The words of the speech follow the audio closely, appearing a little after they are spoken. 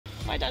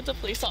My dad's a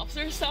police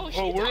officer, so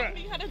he taught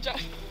me how to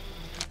drive.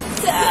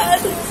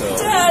 Dad!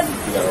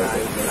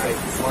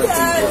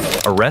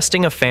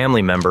 Arresting a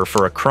family member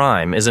for a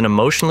crime is an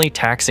emotionally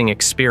taxing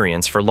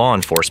experience for law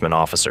enforcement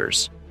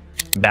officers.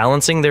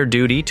 Balancing their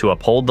duty to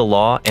uphold the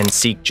law and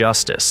seek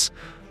justice,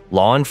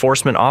 law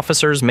enforcement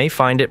officers may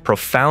find it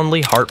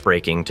profoundly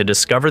heartbreaking to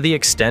discover the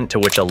extent to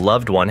which a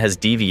loved one has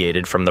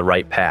deviated from the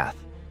right path.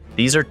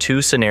 These are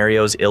two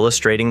scenarios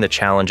illustrating the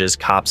challenges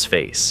cops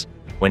face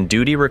when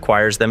duty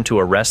requires them to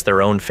arrest their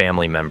own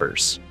family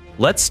members.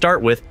 Let's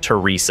start with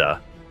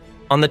Teresa.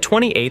 On the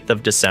 28th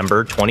of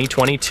December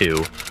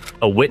 2022,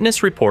 a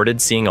witness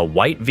reported seeing a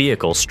white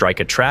vehicle strike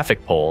a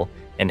traffic pole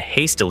and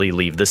hastily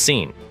leave the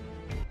scene.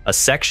 A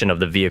section of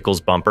the vehicle's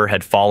bumper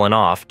had fallen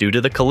off due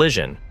to the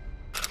collision.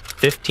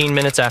 15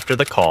 minutes after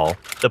the call,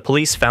 the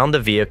police found the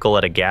vehicle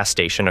at a gas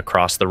station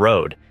across the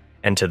road,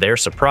 and to their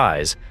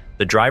surprise,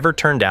 the driver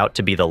turned out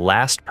to be the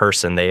last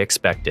person they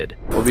expected.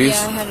 Yeah, I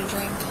had a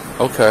drink.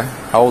 Okay.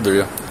 How old are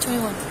you?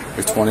 21.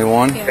 You're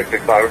 21? Yeah.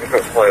 65, we're just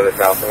going to play this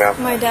out now.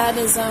 My dad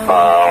is, we're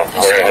going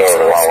to do it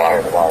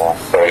a while.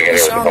 So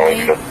we're going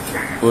to do it.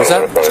 Who was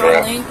that?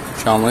 John Lee.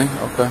 John Lee?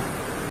 Okay.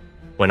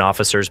 When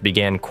officers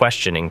began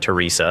questioning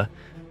Teresa,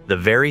 the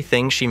very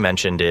thing she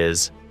mentioned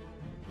is,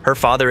 her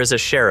father is a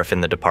sheriff in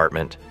the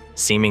department,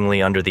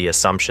 seemingly under the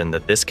assumption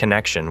that this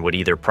connection would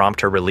either prompt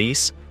her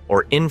release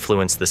or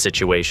influence the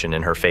situation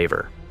in her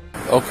favor.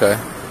 Okay.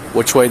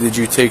 Which way did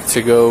you take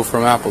to go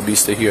from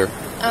Applebee's to here?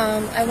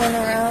 I went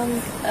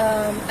around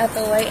at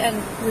the light on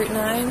Route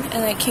 9,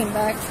 and I came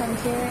back from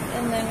here,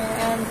 and then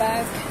around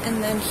back,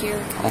 and then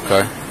here.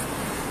 Okay.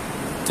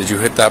 Did you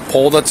hit that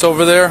pole that's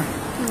over there?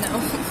 No.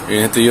 You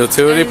didn't hit the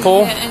utility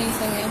pole? I didn't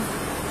hit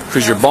anything.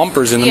 Because your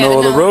bumper's in the middle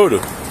of the road.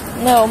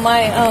 No,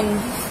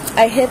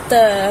 I hit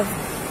the...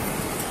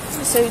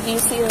 So do you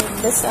see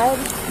this side?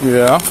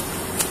 Yeah.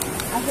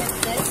 I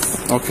hit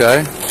this.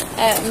 Okay.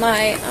 At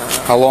my...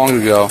 How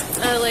long ago?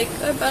 like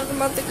about a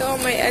month ago,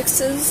 my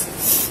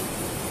ex's.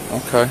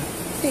 Okay.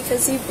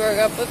 Because he broke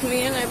up with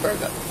me and I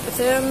broke up with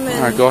him. And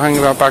Alright, go hang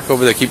about back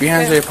over there. Keep your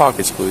hands in your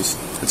pockets, please.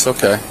 It's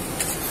okay.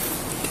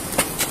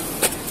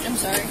 I'm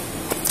sorry.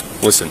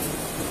 Listen,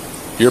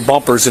 your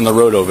bumper's in the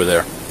road over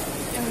there.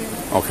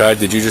 Okay,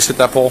 did you just hit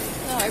that pole?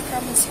 No, I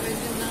promise you I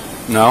did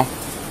not. No?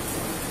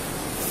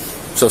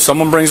 So if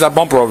someone brings that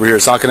bumper over here,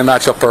 it's not going to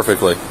match up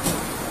perfectly.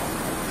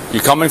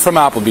 You're coming from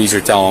Applebee's,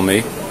 you're telling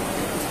me.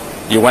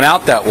 You went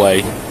out that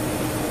way.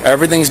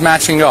 Everything's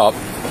matching up.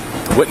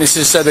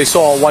 Witnesses said they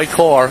saw a white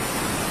car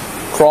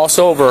cross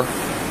over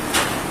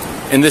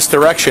in this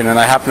direction, and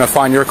I happen to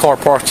find your car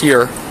parked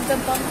here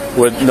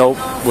with no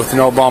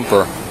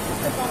bumper.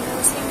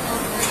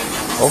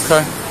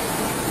 Okay.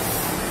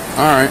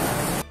 All right.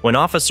 When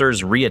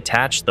officers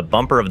reattached the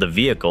bumper of the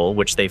vehicle,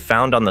 which they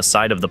found on the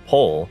side of the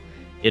pole,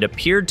 it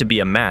appeared to be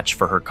a match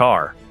for her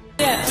car.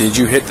 Yeah. Did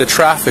you hit the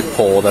traffic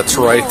pole that's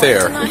right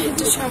there? I did not hit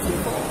the traffic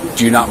pole.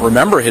 Do you not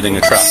remember hitting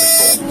a traffic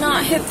pole? I did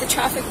not hit the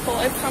traffic pole,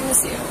 I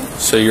promise you.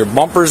 So your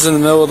bumper's in the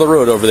middle of the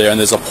road over there, and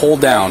there's a pole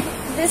down.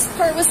 This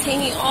part was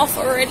hanging off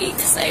already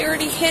because I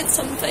already hit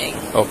something.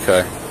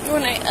 Okay.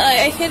 When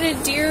I hit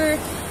a deer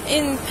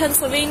in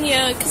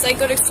Pennsylvania because I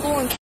go to school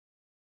in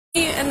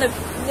Kentucky, and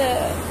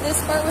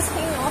this part was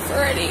hanging off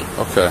already.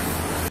 Okay.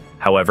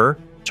 However,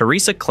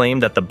 Teresa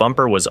claimed that the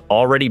bumper was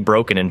already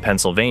broken in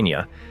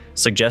Pennsylvania,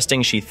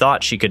 suggesting she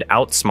thought she could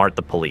outsmart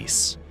the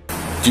police.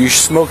 Do you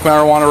smoke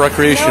marijuana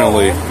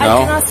recreationally? No,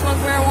 I do not smoke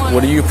marijuana.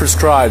 What do you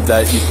prescribe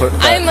that you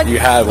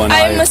had when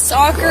I am a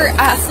soccer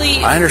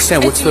athlete. I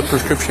understand. What's the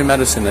prescription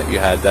medicine that you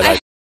had that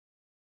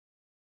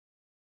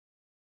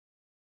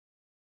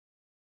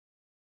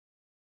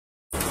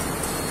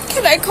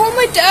Can I call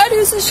my dad,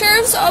 who's a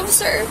sheriff's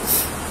officer?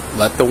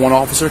 Let the one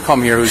officer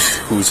come here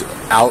who's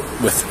out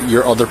with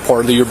your other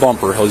part of your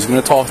bumper. He's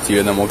going to talk to you,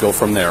 and then we'll go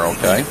from there,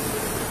 okay?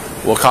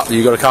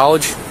 You go to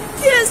college?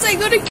 Yes, I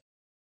go to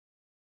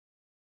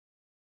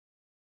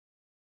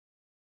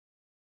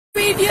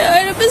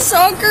I'm a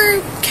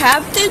soccer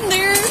captain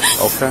there.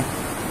 Okay.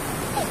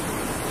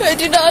 I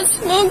do not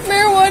smoke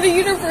marijuana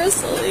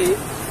universally.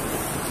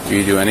 Do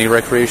you do any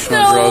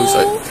recreational No.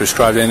 drugs?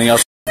 Prescribed anything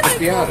else? I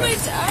call my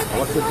dad.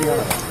 What's the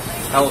piano?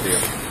 How old are you?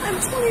 I'm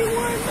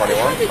 21. 21?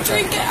 I had a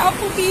drink at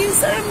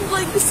Applebee's and I'm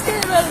like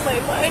scared out of my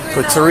mind right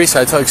But now. Teresa,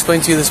 I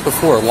explained to you this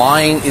before.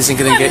 Lying isn't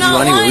going to get you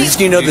not anywhere. We lying. just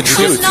need to know the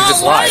truth. I'm not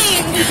just lied.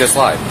 lying. You just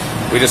lied.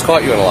 We just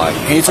caught you in a lie.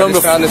 Can you tell me I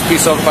just found this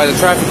piece over by the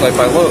traffic light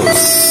by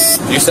Lowe's.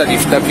 You said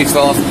that piece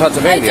fell off in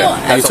Pennsylvania.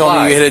 You told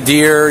me you hit a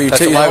deer. You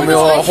told me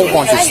a whole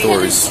bunch of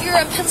stories. I hit a deer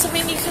at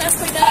Pennsylvania. You can ask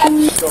my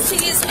dad.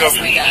 Please ask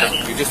my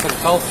dad. You just hit a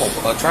telephone,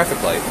 a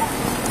traffic light.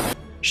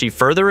 She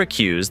further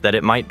accused that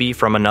it might be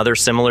from another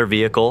similar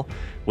vehicle,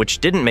 which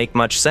didn't make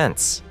much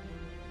sense.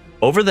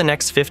 Over the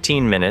next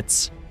 15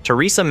 minutes,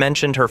 Teresa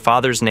mentioned her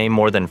father's name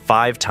more than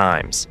 5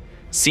 times,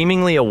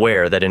 seemingly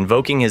aware that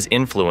invoking his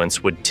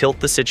influence would tilt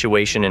the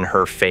situation in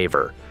her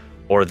favor,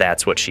 or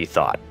that's what she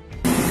thought.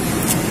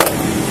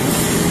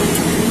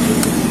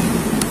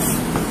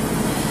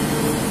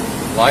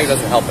 Lying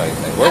doesn't help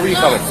anything. Where were you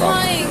coming from?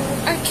 Lying.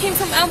 I came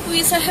from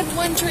Applebee's. I had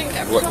one drink,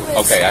 I promise.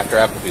 Okay, after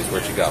Applebee's,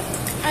 where'd you go?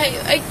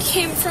 I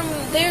came from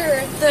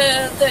there,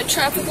 the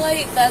traffic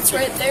light, that's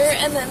right there,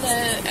 and then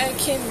I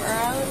came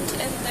around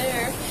and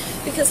there,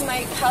 because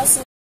my house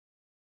is,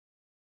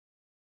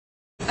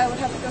 I would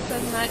have to go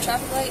from that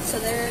traffic light to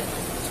there.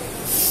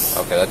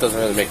 Okay, that doesn't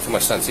really make too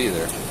much sense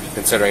either,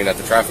 considering that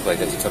the traffic light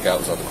that you took out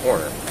was on the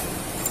corner.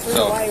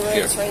 So,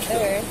 it's right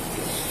there.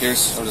 I'm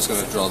just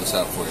going to draw this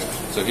out for you.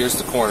 So here's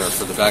the corner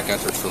for the back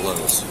entrance for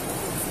Lowe's.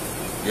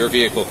 Your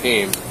vehicle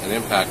came and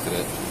impacted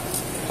it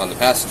on the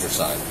passenger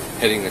side,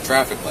 hitting the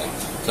traffic light.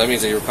 So that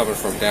means that you were coming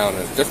from down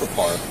a different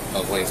part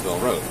of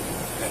Lanesville Road.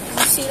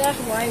 You see that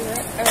Hawaii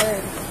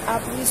or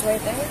Applebee's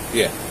right there?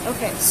 Yeah.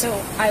 Okay, so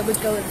I would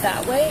go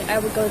that way,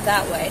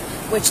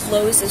 which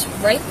Lowe's is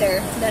right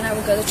there. Then I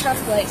would go the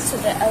traffic light to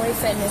the LA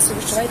Fitness,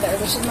 which is right there,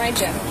 which is my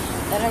gym.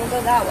 Then I would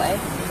go that way,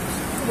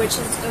 which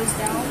goes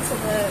down to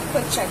the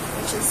Quick Check,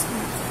 which is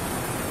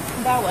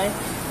that way.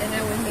 Then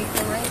I would make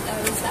the right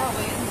that was that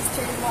way, and just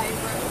turn Hawaii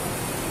Road.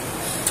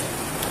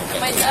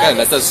 Again,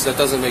 that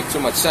doesn't make too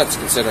much sense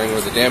considering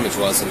where the damage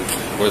was and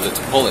where the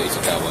pull that you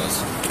took out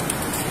was.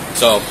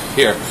 So,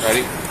 here,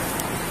 ready?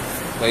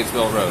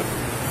 Lanesville Road.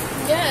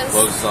 Yes.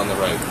 Lowe's is on the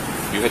right.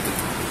 You hit the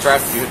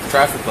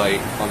traffic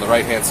light on the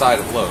right-hand side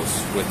of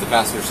Lowe's with the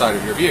passenger side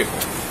of your vehicle,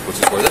 which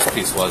is where this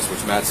piece was,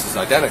 which matches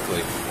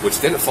identically, which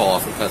didn't fall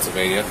off in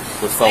Pennsylvania,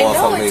 which fell off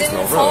on Lanesville Road. I know it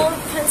didn't fall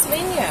in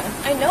Pennsylvania.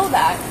 I know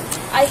that.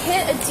 I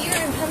hit a deer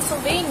in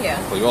Pennsylvania.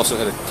 Well, you also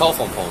hit a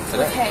telephone pole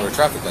today, or a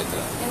traffic light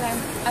today. And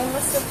I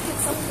must have hit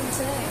something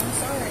today. I'm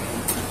sorry.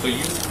 So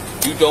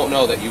you don't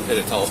know that you hit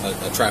a traffic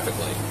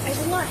light? I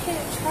did not hit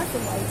a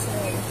traffic light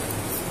today.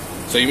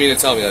 So you mean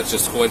to tell me that it's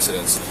just a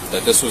coincidence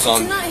that this was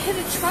on... I did not hit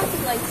a traffic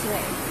light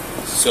today.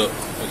 So,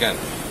 again,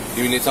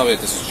 you mean to tell me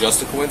that this is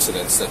just a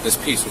coincidence that this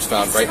piece was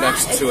found right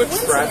next to a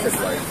traffic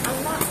light?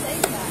 I'm not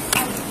saying that.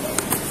 I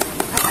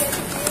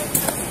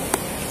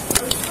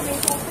was coming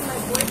home from my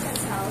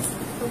boyfriend's house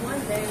the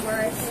one day where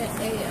I hit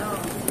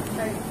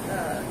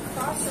a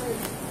crossroad.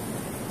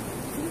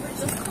 You would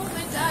just call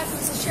my dad,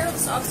 who's a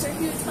sheriff's officer,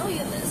 he would tell you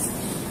this.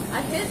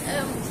 I hit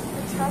a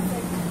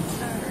traffic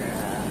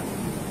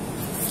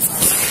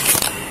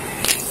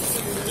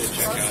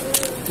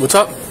What's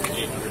up?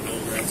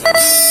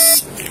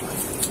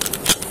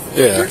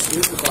 Yeah.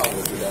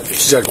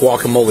 She's got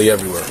guacamole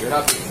everywhere. She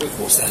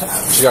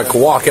got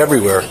guac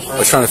everywhere. I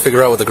was trying to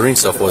figure out what the green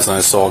stuff was, and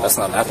I saw that's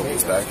not an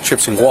Applebee's bag.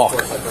 Chips and guac.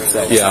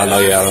 Yeah, I know.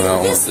 Yeah, I don't know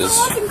what this.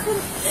 In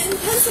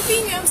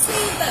Pennsylvania, I'm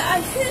saying that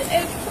I hit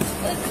a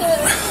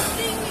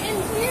thing in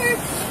here,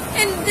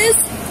 and this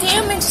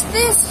damaged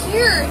this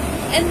here,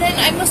 and then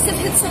I must have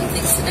hit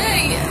something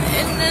today,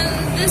 and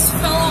then this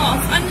fell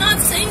off. I'm not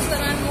saying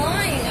that I'm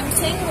lying. I'm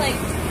saying like.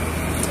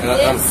 And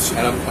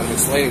I'm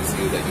explaining to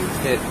you that you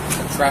hit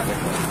a traffic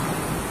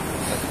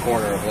light at the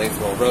corner of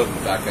Lanesville Road in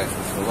the back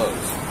entrance for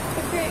Lowe's.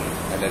 Okay.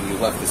 And then you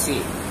left the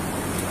scene.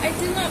 I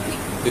did not.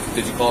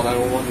 Did you call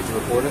 911? Did you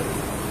report it?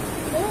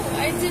 No,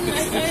 I didn't.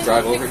 Did you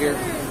drive over here?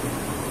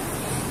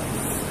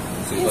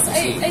 So you yes, left the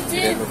scene. I did. You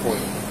didn't report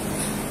it.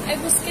 I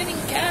was getting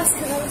gas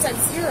because I was at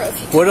zero.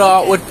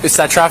 What is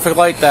that traffic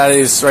light that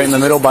is right in the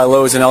middle by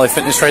Lowe's and LA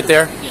Fitness right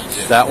there?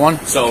 That one?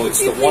 So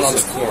it's the one on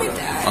the corner.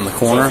 On the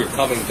corner? So if you're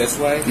coming this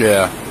way,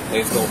 yeah.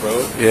 Lanesville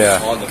Road, yeah.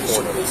 It's on the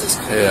corner.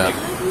 Yeah.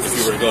 If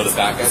you were to go to the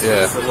back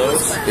entrance for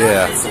Lowe's,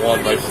 yeah. It's the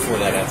one right before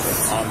that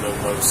entrance. On the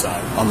low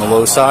side. On the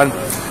low side?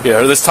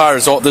 Yeah,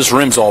 this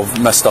rim's all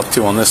messed up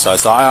too on this side.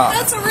 So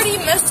that's already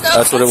messed up.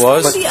 That's what it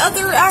was? The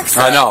other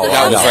accident. I know.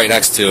 That was right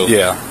next to.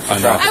 Yeah, I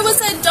know. I was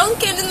at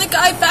Dunkin' and the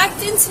guy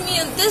backed into me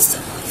in this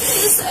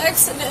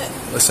accident.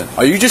 Listen,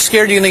 are you just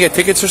scared you're going to get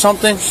tickets or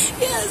something?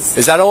 Yes.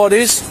 Is that all it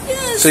is?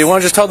 Yes. So you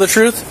want to just tell the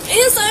truth?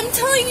 Yes, I'm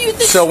telling you the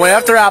truth. So when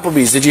after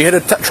Applebee's, did you hit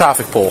a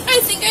traffic pole? I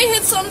think I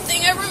hit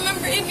something. I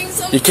remember hitting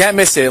something. You can't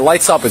miss it. It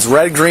lights up. It's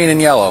red, green, and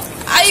yellow.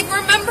 I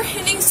remember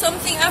hitting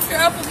something after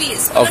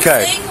Applebee's. Okay.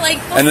 I'm saying, like,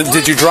 and then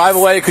did you drive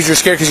away because you're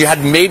scared because you had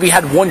maybe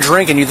had one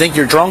drink and you think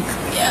you're drunk?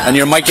 Yeah. And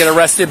you might get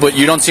arrested, but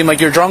you don't seem like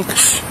you're drunk?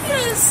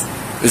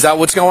 Yes. Is that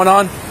what's going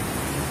on?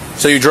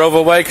 So you drove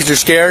away because you're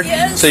scared?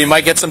 Yes. So you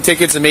might get some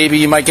tickets and maybe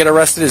you might get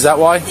arrested? Is that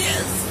why?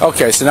 Yes.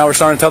 Okay, so now we're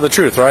starting to tell the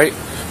truth, right?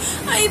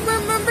 I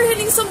remember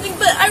hitting something,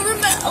 but I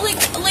remember,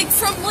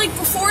 like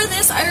before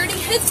this, I already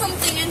hit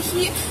something, and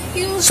he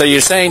was... So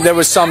you're saying there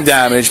was some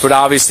damage, but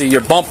obviously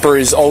your bumper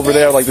is over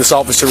there like this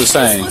officer was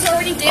saying. This was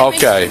already damaged.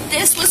 Okay.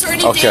 This was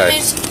already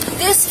damaged.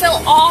 This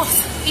fell off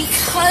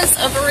because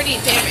of already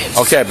damage.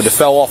 Okay, but it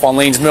fell off on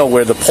Lanes Mill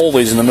where the pole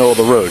is in the middle of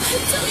the road. I'm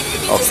telling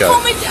you, Okay. just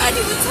call my dad, he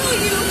would tell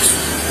you.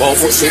 Well,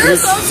 here's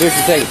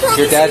the thing.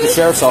 Your dad, the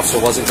sheriff's officer,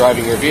 wasn't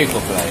driving your vehicle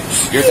today.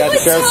 Your dad, the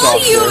sheriff's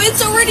officer... He would tell you,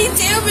 it's already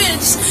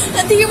damaged.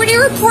 And he already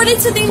reported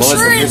to the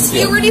insurance.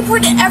 He already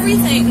reported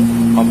everything.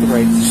 Pump the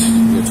brakes.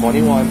 You're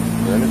 21.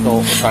 You're an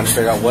adult. We're trying to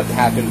figure out what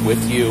happened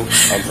with you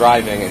and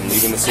driving and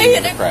leaving the scene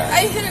of the crash.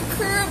 I hit a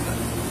curb.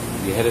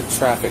 You hit a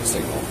traffic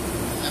signal.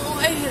 No,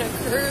 I hit a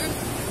curb.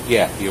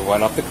 Yeah, you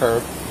went up the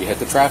curb. You hit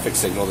the traffic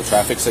signal. The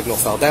traffic signal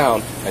fell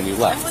down, and you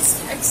left. I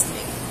was texting.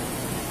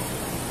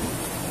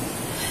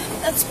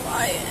 That's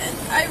why, and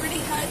I already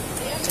had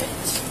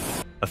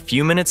damage. A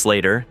few minutes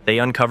later, they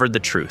uncovered the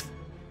truth.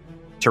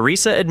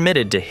 Teresa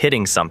admitted to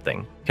hitting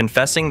something,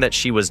 confessing that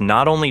she was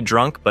not only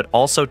drunk but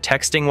also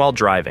texting while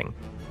driving.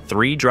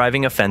 3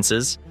 driving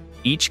offenses,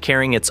 each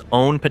carrying its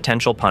own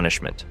potential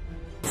punishment.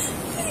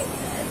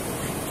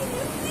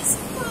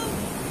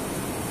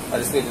 I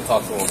just need to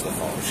talk to her over the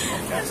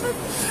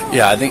phone.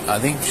 Yeah, I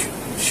think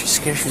she's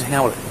scared she's hanging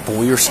out with a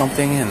boy or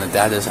something, and the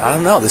dad is. I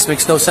don't know. This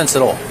makes no sense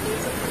at all.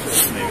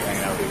 Maybe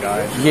hanging out with a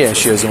guy. Yeah,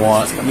 she doesn't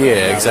want.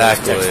 Yeah,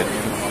 exactly.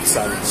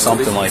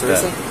 Something like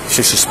that.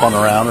 She spun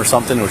around or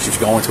something, or she's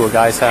going to a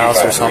guy's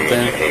house or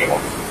something.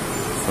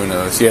 Who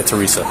knows? Yeah,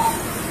 Teresa.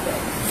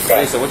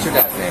 Teresa, what's your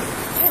dad's name?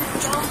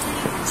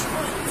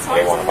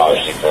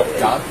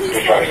 John?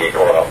 You're trying to get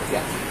caught up.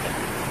 Yeah.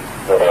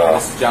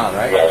 This is John,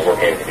 right? Yeah, we're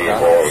looking at the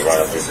vehicle. We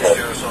run up this head.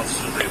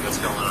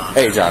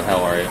 Hey, John,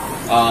 how are you?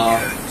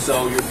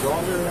 So your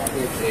daughter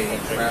is a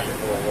traffic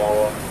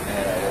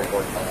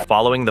and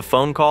Following the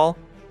phone call,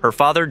 her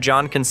father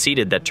John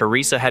conceded that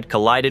Teresa had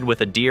collided with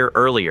a deer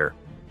earlier,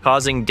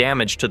 causing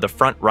damage to the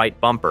front right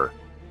bumper.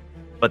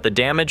 But the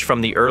damage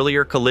from the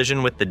earlier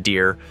collision with the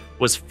deer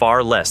was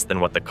far less than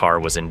what the car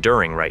was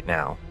enduring right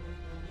now.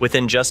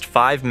 Within just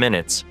 5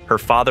 minutes, her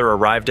father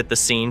arrived at the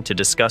scene to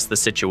discuss the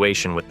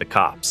situation with the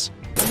cops.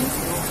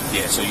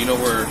 Yeah, so you know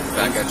where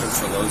back entrance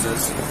for Lowe's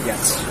is?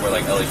 Yes. Where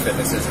like LA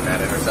Fitness is in that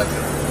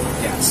intersection?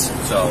 Yes.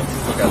 So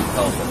look at the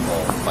telephone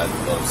pole by the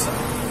Lowe's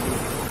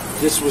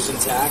side. This was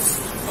intact.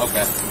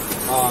 Okay.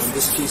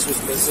 This piece was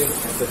missing,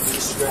 but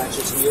these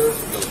scratches here,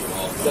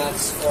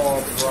 that's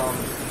all from...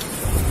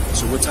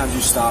 So what time did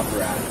you stop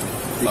her at?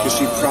 Because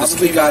she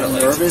probably got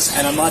nervous,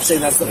 and I'm not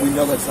saying we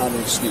know that's not an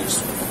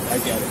excuse. I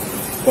get it.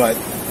 But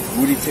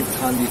what do you think,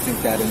 time do you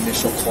think that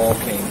initial call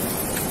came?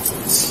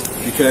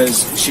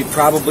 Because she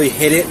probably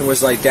hit it and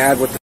was like, Dad,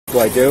 what the f*** do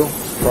I do?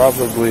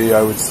 Probably,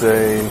 I would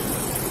say,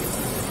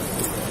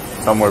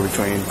 somewhere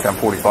between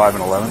 10:45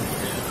 and 11.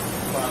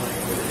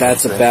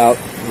 That's about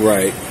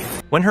right.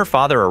 When her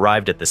father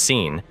arrived at the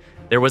scene,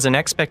 there was an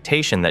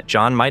expectation that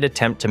John might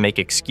attempt to make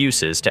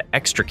excuses to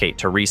extricate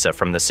Teresa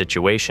from the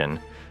situation.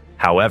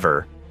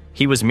 However,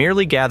 he was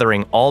merely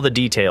gathering all the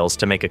details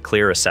to make a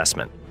clear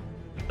assessment.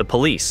 The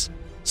police,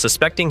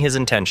 suspecting his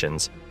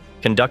intentions,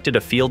 conducted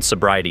a field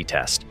sobriety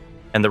test,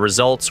 and the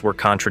results were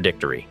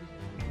contradictory.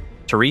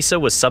 Teresa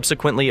was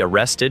subsequently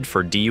arrested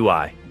for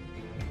DUI.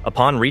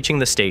 Upon reaching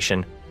the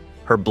station,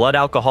 her blood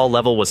alcohol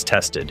level was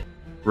tested,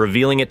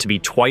 revealing it to be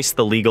twice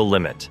the legal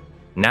limit.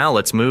 Now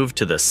let's move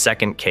to the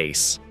second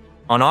case.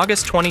 On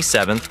August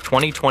 27,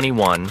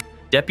 2021,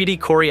 Deputy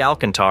Corey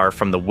Alcantar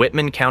from the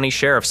Whitman County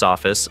Sheriff's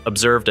Office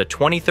observed a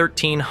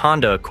 2013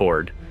 Honda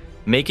Accord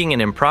making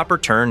an improper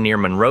turn near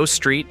Monroe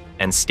Street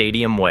and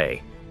Stadium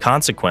Way.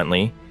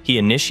 Consequently, he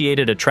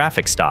initiated a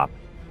traffic stop,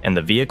 and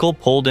the vehicle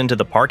pulled into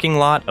the parking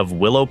lot of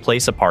Willow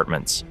Place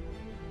Apartments.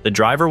 The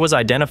driver was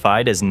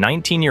identified as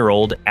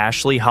 19-year-old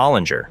Ashley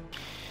Hollinger.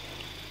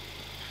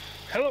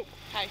 Hello.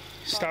 Hi.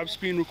 Stop's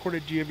being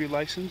recorded. Do you have your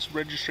license,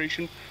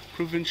 registration,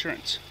 proof of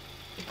insurance?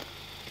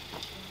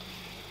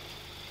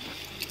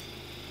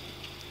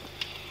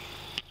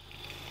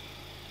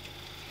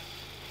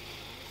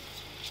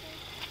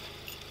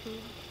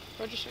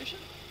 Registration?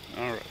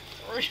 All right.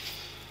 Sorry.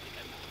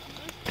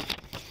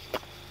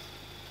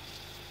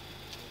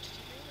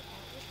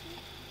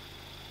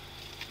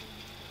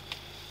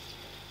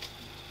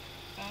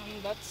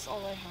 That's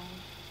all I have.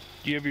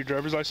 Do you have your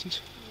driver's license?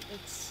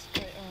 It's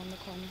right around the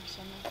corner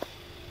somewhere.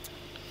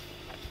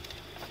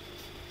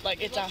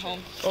 Like, it's at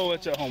home. Oh,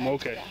 it's at home.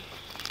 Okay. Yeah.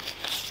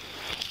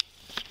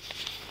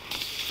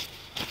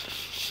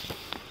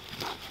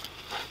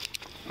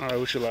 All right.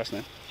 What's your last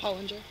name?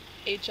 Hollinger.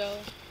 H-O.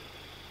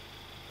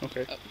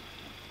 Okay. Oh.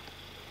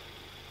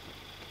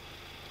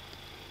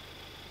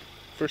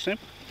 First name?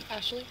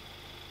 Ashley.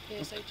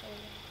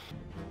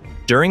 A-S-H-L-E.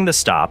 During the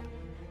stop,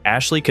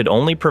 Ashley could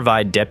only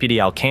provide Deputy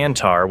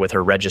Alcantar with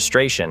her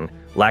registration,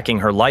 lacking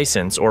her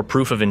license or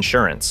proof of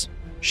insurance.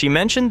 She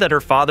mentioned that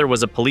her father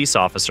was a police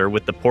officer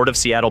with the Port of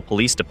Seattle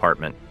Police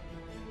Department.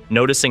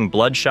 Noticing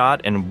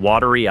bloodshot and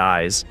watery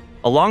eyes,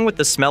 along with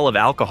the smell of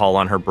alcohol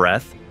on her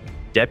breath,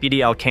 Deputy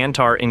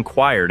Alcantar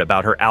inquired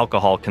about her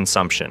alcohol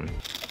consumption.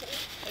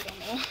 I don't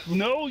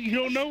know. No, you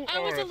don't know? I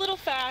was a little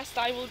fast,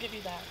 I will give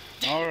you that.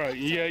 All right,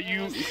 yeah,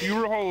 you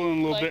were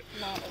holding a little bit.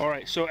 All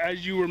right, so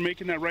as you were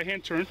making that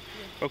right-hand turn,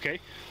 okay,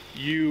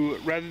 you,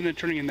 rather than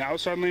turning in the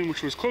outside lane,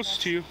 which was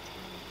closest to you,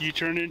 you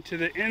turned into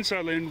the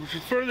inside lane, which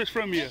is furthest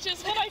from you. Which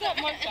is what I got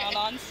marked down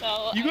on,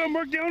 so... You got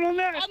marked down on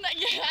that?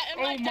 Yeah,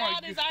 and my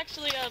dad is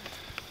actually a...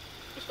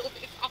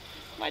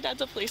 My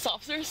dad's a police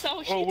officer, so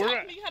he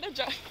taught me how to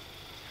drive.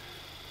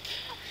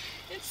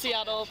 It's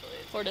Seattle,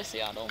 Port of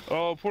Seattle.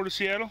 Oh, Port of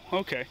Seattle?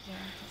 Okay.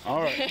 Yeah,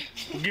 all right.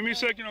 Well, give me a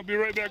second. I'll be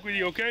right back with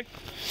you, okay?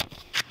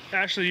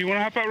 Ashley, you want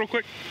to hop out real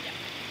quick? Yeah.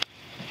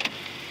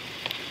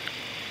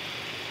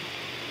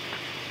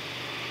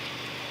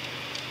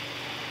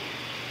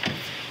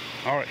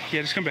 All right.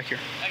 Yeah, just come back here.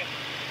 Okay.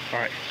 All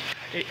right.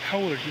 Hey, how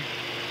old are you?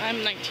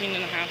 I'm 19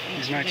 and a half.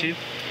 He's 19?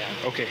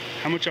 Yeah. Okay.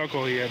 How much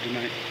alcohol you had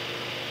tonight?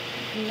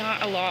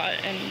 Not a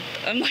lot, and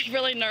I'm like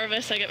really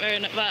nervous. I get very,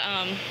 but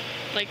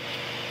like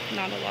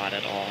not a lot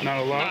at all. Not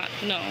a lot?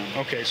 No.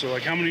 Okay, so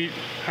like how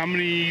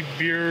many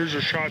beers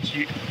or shots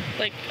you?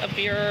 Like a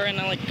beer and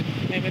like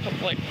maybe a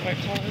couple like White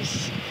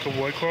Claws. A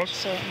couple White Claws?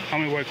 So. How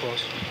many White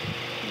Claws?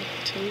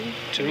 Two.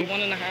 Two? Maybe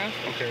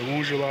 1.5. Okay, when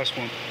was your last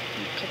one?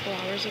 A couple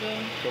hours ago.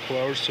 A couple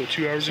hours, so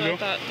 2 hours ago? I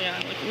thought,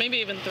 yeah, like maybe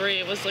even 3.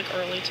 It was like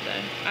early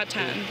today. At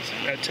 10. So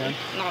at 10?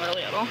 Not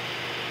early at all.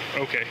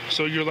 Okay,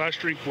 so your last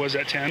drink was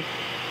at 10?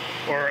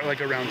 Or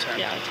like around 10?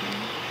 Yeah, at 10.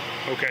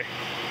 Okay.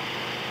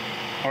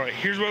 All right,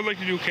 here's what I'd like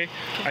to do, okay?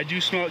 I do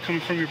smell it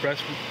coming from your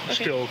breath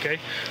still, okay?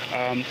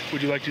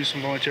 Would you like to do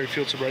some voluntary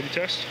field sobriety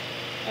test?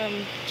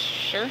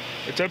 Sure.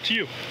 It's up to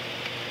you.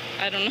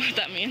 I don't know what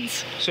that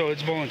means. So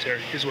it's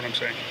voluntary, is what I'm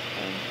saying.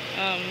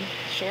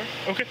 Sure.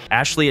 Okay.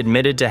 Ashley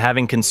admitted to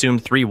having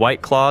consumed 3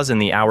 White Claws in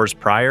the hours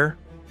prior.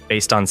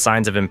 Based on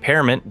signs of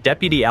impairment,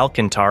 Deputy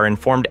Alcantar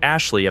informed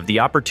Ashley of the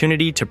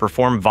opportunity to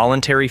perform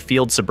voluntary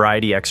field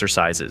sobriety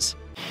exercises.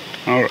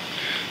 All right.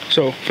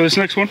 So for this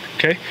next one,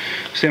 okay,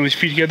 stand with your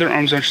feet together,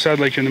 arms on your side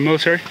like you're in the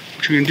military.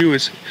 What you're gonna do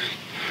is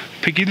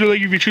pick either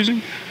leg of your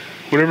choosing.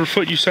 Whatever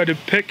foot you decide to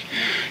pick,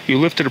 you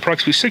lift it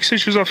approximately 6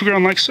 inches off the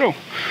ground like so,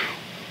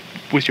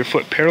 with your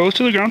foot parallel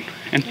to the ground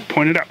and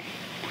point it out.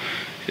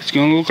 It's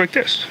gonna look like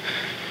this.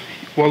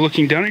 While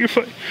looking down at your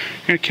foot,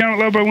 you're gonna count out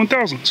loud by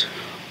 1000s.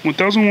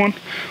 1001,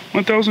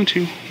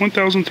 1002,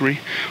 1003,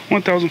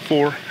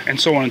 1004, and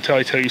so on until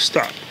I tell you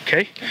stop,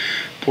 okay?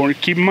 Important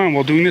to keep in mind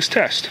while doing this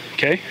test,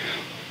 okay?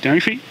 Down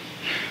your feet,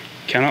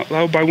 count out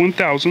loud by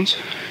 1000s,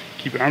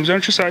 keep your arms down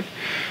at your side.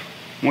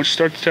 Once you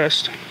start the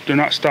test, do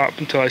not stop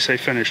until I say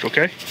finished,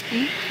 okay?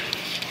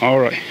 Mm-hmm. All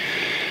right.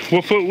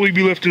 What foot will you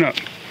be lifting up?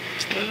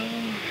 Well,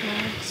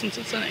 since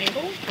it's an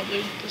angle,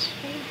 probably this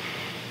one.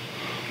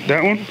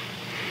 That one?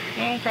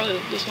 Well,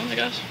 probably this one, I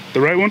guess. The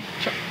right one?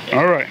 Sure. Yeah.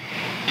 All right.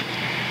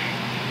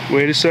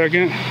 Wait a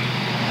second.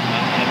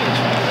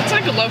 It's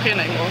like a located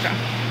angle, okay.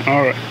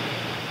 All right.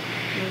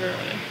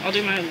 I'll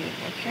do my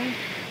left one.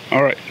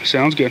 All right,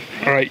 sounds good.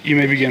 All right, you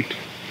may begin.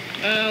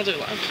 I'll do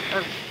left,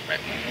 or right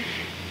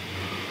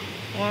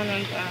one.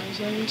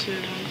 1,000, 2,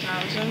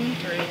 1,000,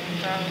 3,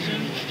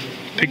 1,000.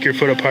 Pick your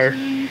foot up higher.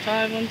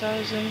 5,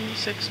 1,000,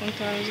 6,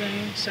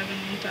 1,000, 7,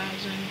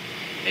 1,000,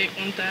 8,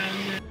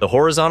 1,000. The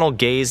horizontal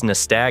gaze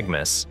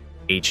nystagmus,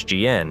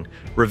 HGN,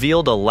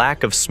 revealed a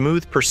lack of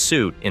smooth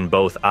pursuit in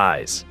both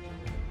eyes.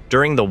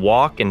 During the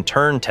walk and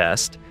turn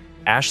test,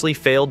 Ashley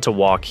failed to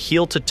walk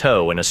heel to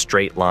toe in a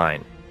straight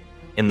line.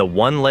 In the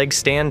one-leg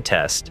stand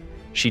test,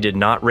 she did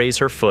not raise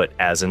her foot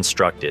as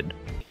instructed.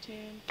 Go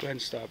ahead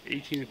and stop.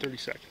 18 and 30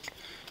 seconds.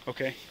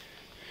 Okay.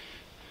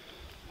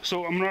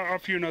 So I'm going to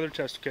offer you another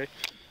test, okay?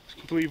 It's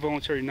completely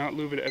voluntary, not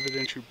lewd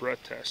evidentiary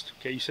breath test.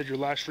 Okay, you said your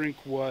last drink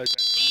was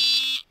at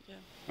 10?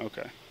 Yeah.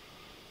 Okay.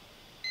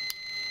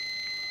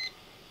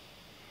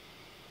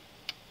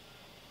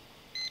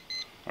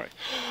 All right.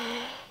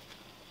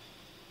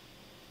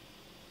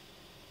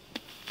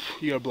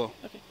 You gotta blow.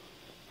 Okay.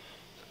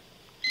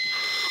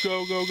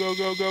 Go, go, go,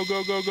 go, go,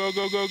 go, go, go,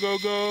 go, go, go,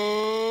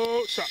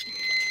 go. Stop.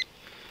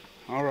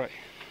 All right.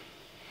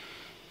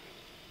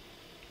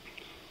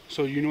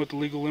 So you know what the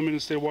legal limit in the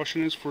state of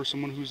Washington is for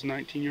someone who's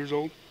 19 years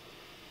old?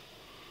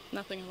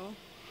 Nothing at all?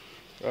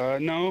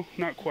 No,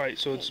 not quite.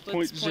 So it's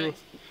 .002.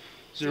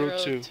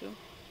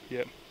 Yep.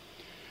 Okay.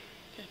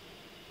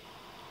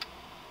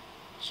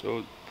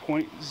 So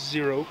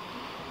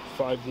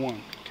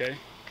 0.051, okay?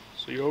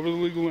 So you're over the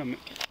legal limit,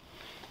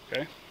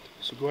 okay?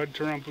 So go ahead and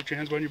turn around and put your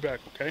hands behind your back,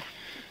 okay?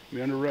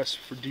 You're under arrest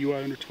for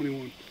DUI under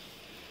 21.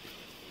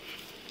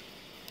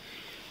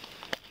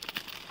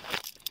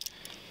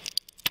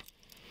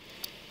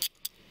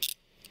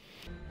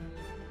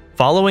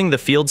 Following the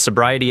field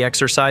sobriety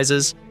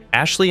exercises,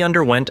 Ashley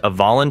underwent a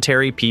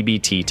voluntary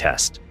PBT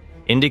test,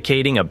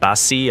 indicating a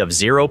BASI of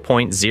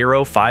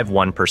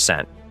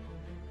 0.051%.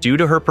 Due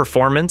to her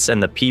performance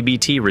and the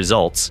PBT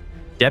results,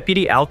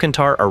 Deputy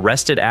Alcantar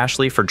arrested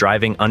Ashley for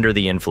driving under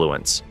the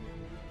influence.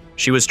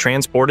 She was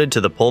transported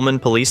to the Pullman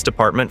Police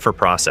Department for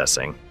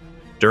processing.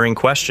 During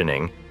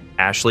questioning,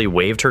 Ashley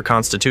waived her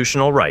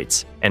constitutional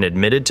rights and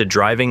admitted to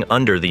driving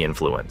under the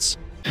influence.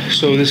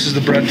 So this is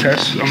the breath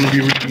test. I'm going to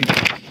be reading.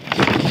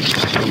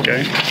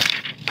 Okay.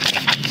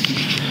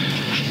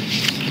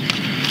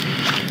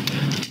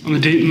 On the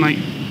date and night,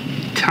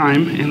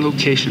 time, and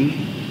location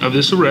of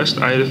this arrest,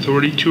 I had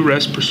authority to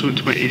arrest pursuant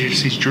to my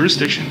agency's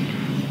jurisdiction,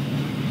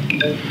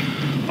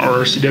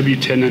 RCW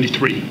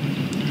 1093.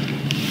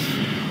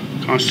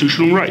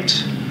 Constitutional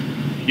rights.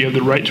 You have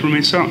the right to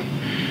remain silent.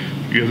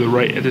 You have the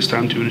right at this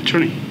time to an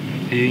attorney.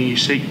 Anything you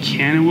say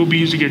can and will be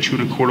used against you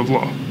in a court of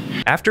law.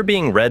 After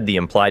being read the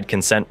implied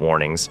consent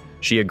warnings,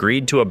 she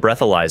agreed to a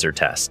breathalyzer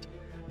test.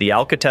 The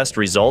Alka-test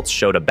results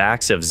showed a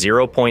BAX of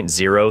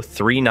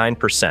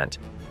 0.039%,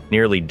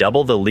 nearly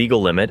double the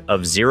legal limit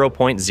of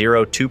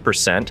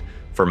 0.02%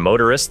 for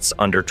motorists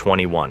under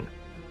 21.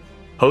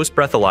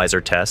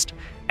 Post-breathalyzer test,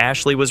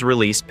 Ashley was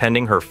released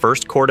pending her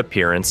first court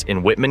appearance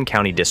in Whitman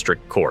County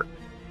District Court.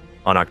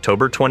 On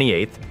October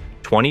 28,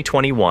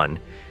 2021,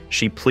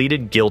 she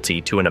pleaded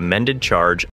guilty to an amended charge